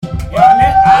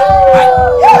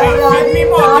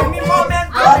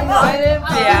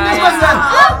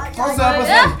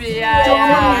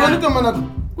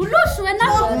Ulush wena.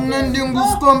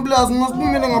 Ndinguscomplus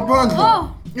ngasiphumele ngaphandle.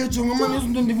 Ngijonga manje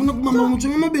izinto ndifuna kubamba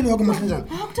ngitsho amabele yakho mahlanjana.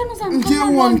 Akuthana uzana. Nje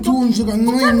 1 2 nje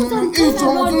kancane.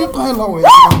 Ijonga uziqhala wena.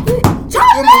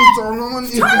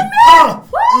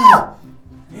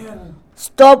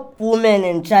 Stop women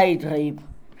and child rape.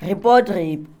 Report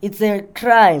rape. It's a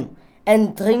crime.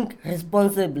 And drink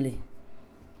responsibly.